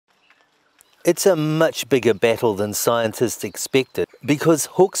It's a much bigger battle than scientists expected because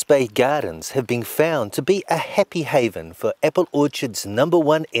Hawke's Bay gardens have been found to be a happy haven for apple orchards'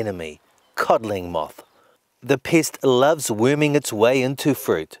 #1 enemy, codling moth. The pest loves worming its way into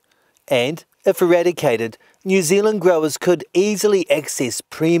fruit, and if eradicated, New Zealand growers could easily access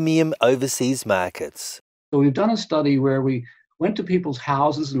premium overseas markets. So we've done a study where we went to people's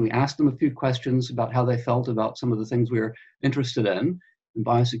houses and we asked them a few questions about how they felt about some of the things we were interested in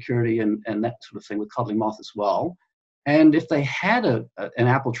biosecurity and that sort of thing, with codling moth as well. And if they had an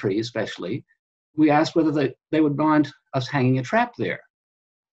apple tree especially, we asked whether they would mind us hanging a trap there.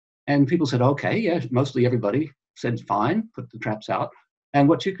 And people said, okay, yeah, mostly everybody said fine, put the traps out. And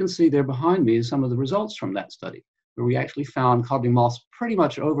what you can see there behind me is some of the results from that study, where we actually found codling moths pretty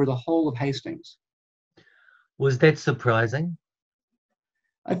much over the whole of Hastings. Was that surprising?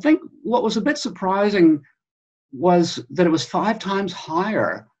 I think what was a bit surprising was that it was 5 times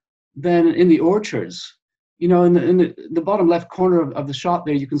higher than in the orchards. You know, in the bottom left corner of the shot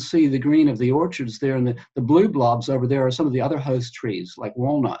there, you can see the green of the orchards there, and the blue blobs over there are some of the other host trees, like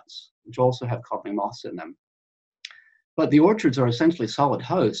walnuts, which also have codling moths in them. But the orchards are essentially solid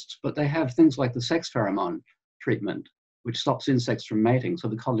hosts, but they have things like the sex pheromone treatment, which stops insects from mating. So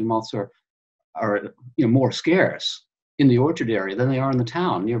the codling moths are more scarce in the orchard area than they are in the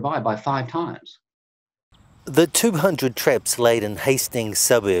town nearby by 5 times. The 200 traps laid in Hastings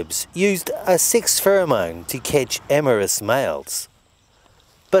suburbs used a sex pheromone to catch amorous males.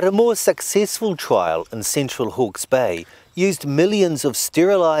 But a more successful trial in central Hawke's Bay used millions of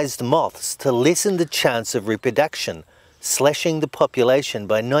sterilised moths to lessen the chance of reproduction, slashing the population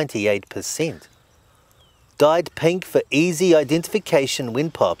by 98%. Dyed pink for easy identification when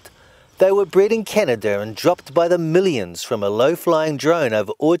popped, they were bred in Canada and dropped by the millions from a low-flying drone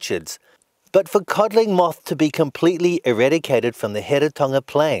over orchards. But for codling moth to be completely eradicated from the Heretatonga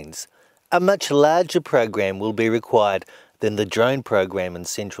Plains, a much larger program will be required than the drone program in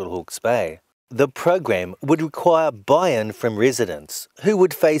central Hawke's Bay. The program would require buy-in from residents, who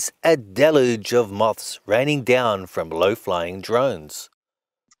would face a deluge of moths raining down from low-flying drones.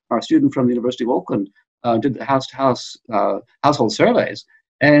 Our student from the University of Auckland did the house-to-house household surveys,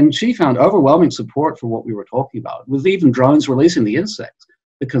 and she found overwhelming support for what we were talking about, with even drones releasing the insects.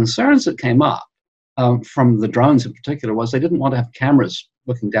 The concerns that came up from the drones in particular was they didn't want to have cameras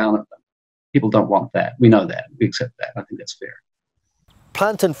looking down at them. People don't want that. We know that. We accept that. I think that's fair.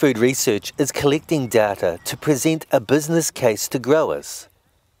 Plant and Food Research is collecting data to present a business case to growers.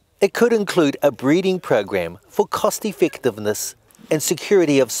 It could include a breeding program for cost effectiveness and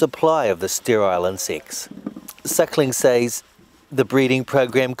security of supply of the sterile insects. Suckling says the breeding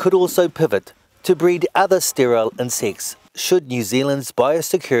program could also pivot to breed other sterile insects should New Zealand's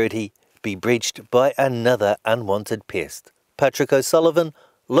biosecurity be breached by another unwanted pest. Patrick O'Sullivan,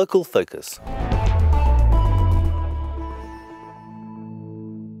 Local Focus.